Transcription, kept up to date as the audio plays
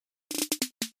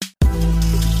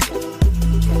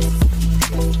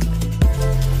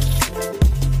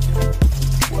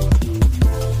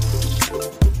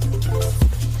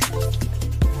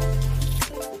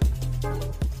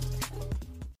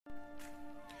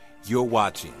You're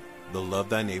watching the Love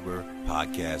Thy Neighbor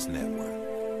Podcast Network.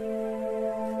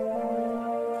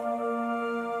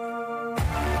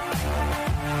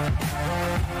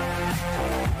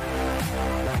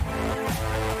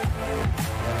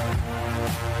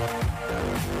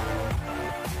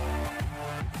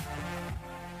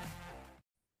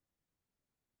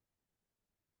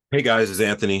 Hey guys, it's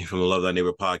Anthony from the Love Thy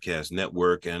Neighbor Podcast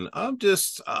Network, and I'm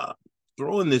just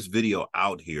throwing this video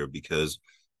out here because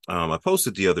I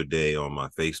posted the other day on my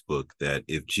Facebook that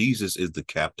if Jesus is the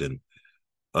captain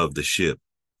of the ship,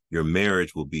 your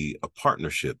marriage will be a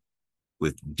partnership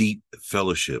with deep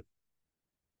fellowship,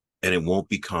 and it won't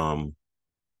become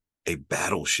a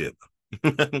battleship.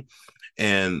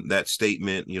 And that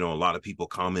statement, a lot of people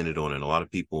commented on it. A lot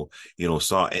of people,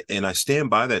 saw it. And I stand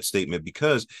by that statement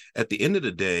because at the end of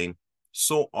the day,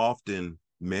 so often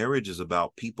marriage is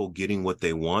about people getting what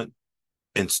they want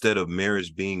instead of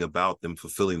marriage being about them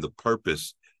fulfilling the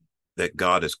purpose that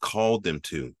God has called them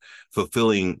to,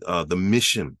 fulfilling the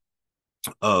mission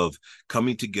of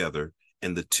coming together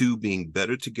and the two being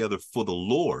better together for the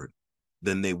Lord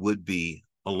than they would be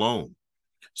alone.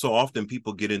 So often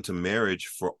people get into marriage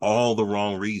for all the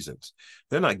wrong reasons.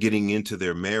 They're not getting into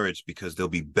their marriage because they'll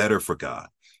be better for God,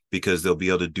 because they'll be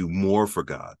able to do more for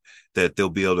God, that they'll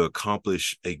be able to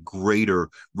accomplish a greater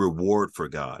reward for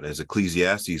God. As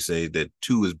Ecclesiastes say, that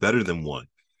two is better than one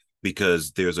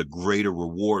because there's a greater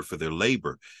reward for their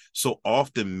labor. So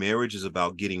often marriage is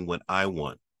about getting what I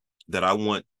want, that I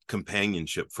want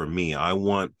companionship for me. I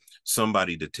want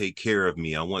somebody to take care of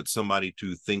me. I want somebody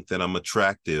to think that I'm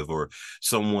attractive or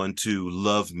someone to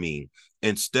love me,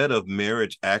 instead of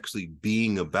marriage actually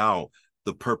being about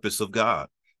the purpose of God.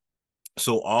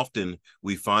 So often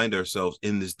we find ourselves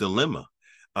in this dilemma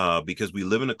because we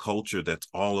live in a culture that's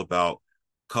all about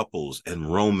couples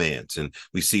and romance, and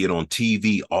we see it on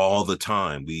TV all the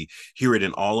time. We hear it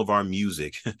in all of our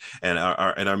music, and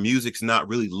our music's not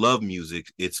really love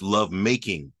music; it's love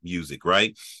making music,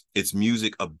 right? It's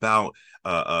music about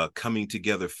coming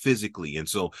together physically, and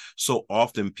so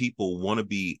often people want to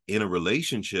be in a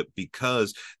relationship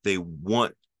because they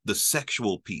want the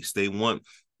sexual piece. They want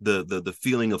the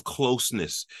feeling of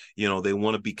closeness. They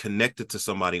want to be connected to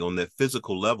somebody on that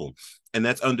physical level, and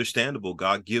that's understandable.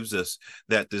 God gives us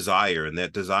that desire, and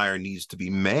that desire needs to be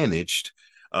managed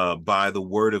by the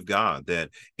word of God,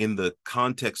 that in the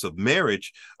context of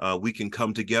marriage we can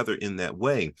come together in that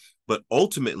way. But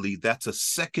ultimately that's a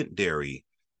secondary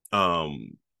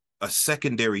need,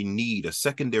 a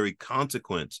secondary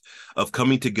consequence of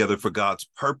coming together for God's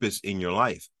purpose in your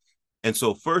life. And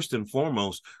so first and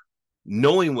foremost,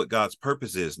 knowing what God's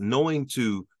purpose is, knowing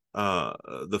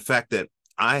the fact that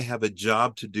I have a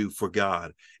job to do for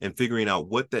God, and figuring out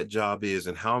what that job is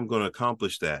and how I'm going to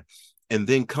accomplish that. And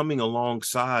then coming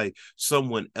alongside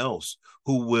someone else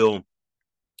who will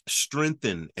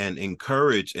strengthen and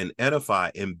encourage and edify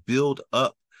and build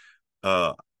up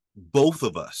both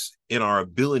of us in our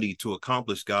ability to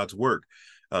accomplish God's work.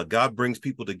 God brings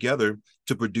people together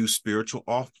to produce spiritual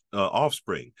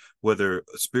offspring, whether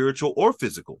spiritual or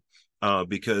physical.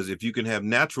 Because if you can have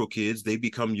natural kids, they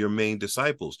become your main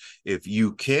disciples. If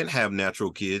you can't have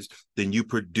natural kids, then you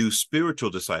produce spiritual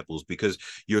disciples, because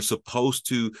you're supposed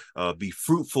to be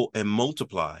fruitful and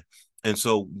multiply. And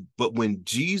so, but when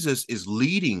Jesus is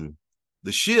leading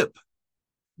the ship,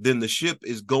 then the ship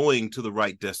is going to the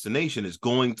right destination. It's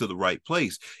going to the right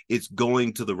place. It's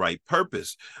going to the right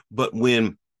purpose. But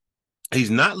when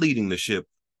he's not leading the ship,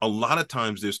 a lot of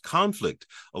times there's conflict.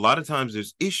 A lot of times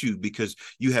there's issues because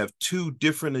you have two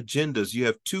different agendas. You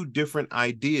have two different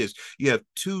ideas. You have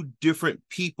two different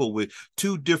people with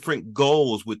two different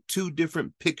goals, with two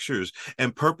different pictures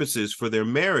and purposes for their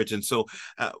marriage. And so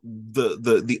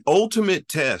the ultimate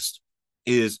test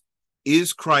is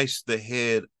Christ the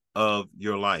head of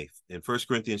your life? In 1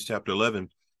 Corinthians chapter 11,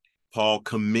 Paul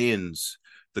commends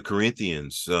the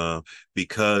Corinthians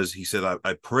because he said,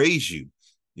 I praise you,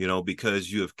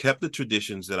 because you have kept the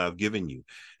traditions that I've given you.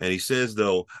 And he says,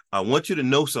 though, I want you to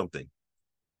know something,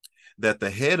 that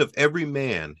the head of every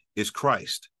man is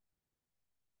Christ,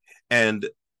 and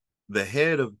the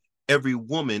head of every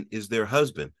woman is their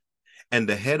husband, and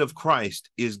the head of Christ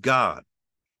is God.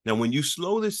 Now, when you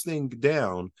slow this thing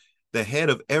down, the head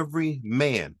of every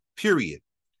man, period,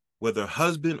 whether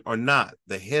husband or not,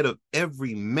 the head of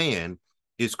every man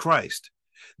is Christ.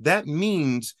 That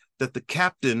means that the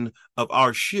captain of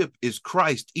our ship is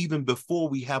Christ, even before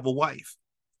we have a wife,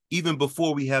 even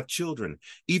before we have children,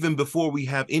 even before we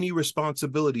have any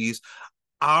responsibilities.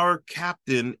 Our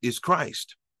captain is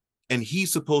Christ, and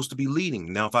he's supposed to be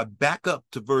leading. Now, if I back up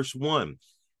to verse 1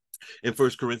 in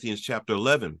 1 Corinthians chapter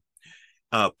 11,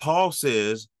 Paul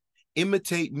says,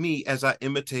 imitate me as I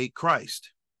imitate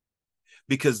Christ,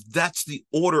 because that's the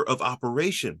order of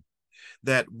operation,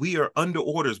 that we are under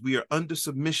orders, we are under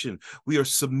submission, we are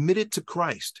submitted to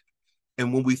Christ.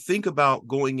 And when we think about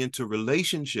going into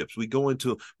relationships, we go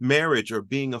into marriage or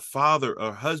being a father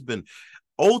or husband,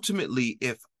 ultimately,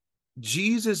 if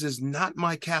Jesus is not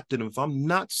my captain, if I'm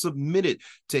not submitted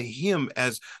to him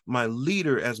as my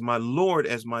leader, as my Lord,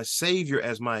 as my Savior,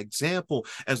 as my example,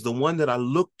 as the one that I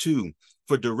look to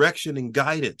for direction and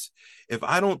guidance, if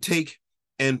I don't take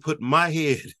and put my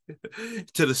head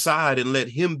to the side and let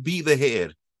him be the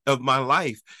head of my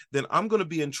life, then I'm going to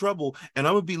be in trouble, and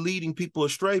I'm going to be leading people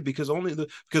astray, because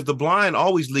the blind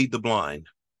always lead the blind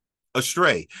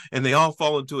astray, and they all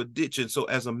fall into a ditch. And so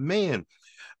as a man,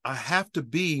 I have to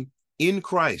be in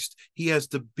Christ. He has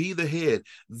to be the head.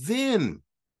 Then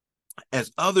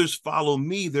as others follow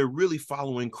me, they're really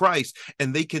following Christ,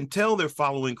 and they can tell they're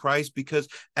following Christ, because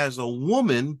as a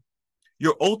woman,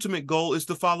 your ultimate goal is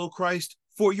to follow Christ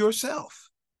for yourself.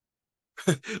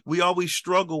 We always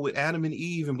struggle with Adam and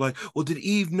Eve and like, well, did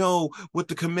Eve know what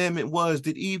the commandment was?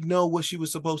 Did Eve know what she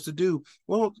was supposed to do?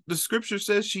 Well, the scripture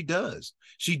says she does.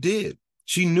 She did.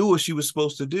 She knew what she was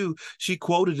supposed to do. She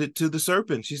quoted it to the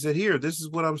serpent. She said, here, this is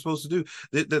what I'm supposed to do.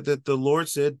 That the Lord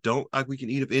said, we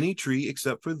can eat of any tree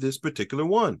except for this particular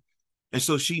one. And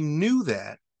so she knew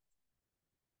that.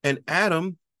 And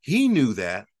Adam, he knew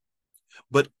that.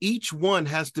 But each one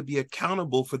has to be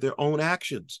accountable for their own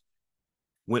actions.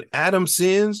 When Adam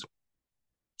sins,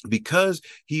 because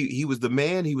he was the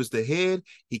man, he was the head,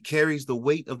 he carries the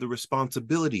weight of the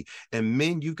responsibility. And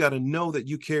men, you've got to know that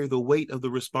you carry the weight of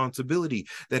the responsibility,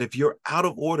 that if you're out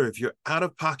of order, if you're out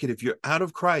of pocket, if you're out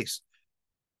of Christ,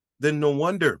 then no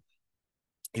wonder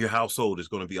your household is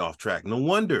going to be off track. No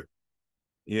wonder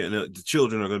the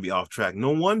children are going to be off track.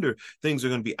 No wonder things are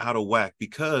going to be out of whack,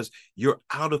 because you're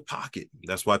out of pocket.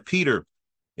 That's why Peter,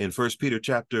 in 1 Peter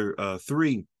chapter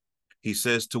 3, he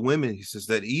says to women, he says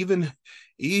that even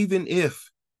if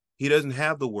he doesn't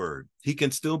have the word, he can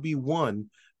still be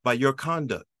won by your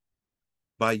conduct,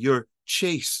 by your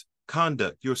chaste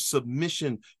conduct, your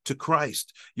submission to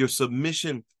Christ, your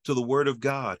submission to the word of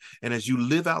God. And as you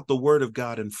live out the word of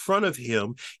God in front of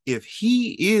him, if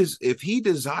he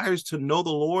desires to know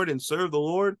the Lord and serve the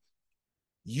Lord,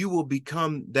 you will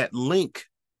become that link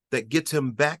that gets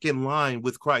him back in line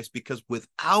with Christ. Because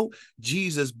without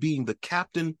Jesus being the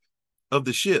captain of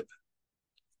the ship,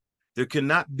 there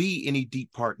cannot be any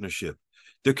deep partnership.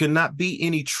 There cannot be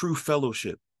any true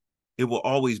fellowship. It will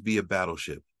always be a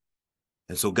battleship.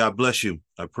 And so God bless you.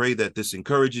 I pray that this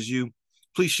encourages you.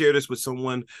 Please share this with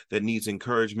someone that needs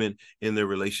encouragement in their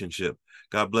relationship.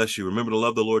 God bless you. Remember to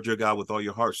love the Lord your God with all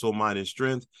your heart, soul, mind, and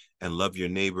strength, and love your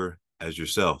neighbor as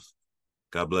yourself.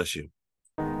 God bless you.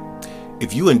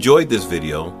 If you enjoyed this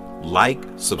video, like,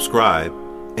 subscribe,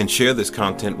 and share this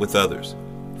content with others.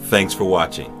 Thanks for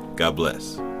watching. God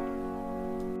bless.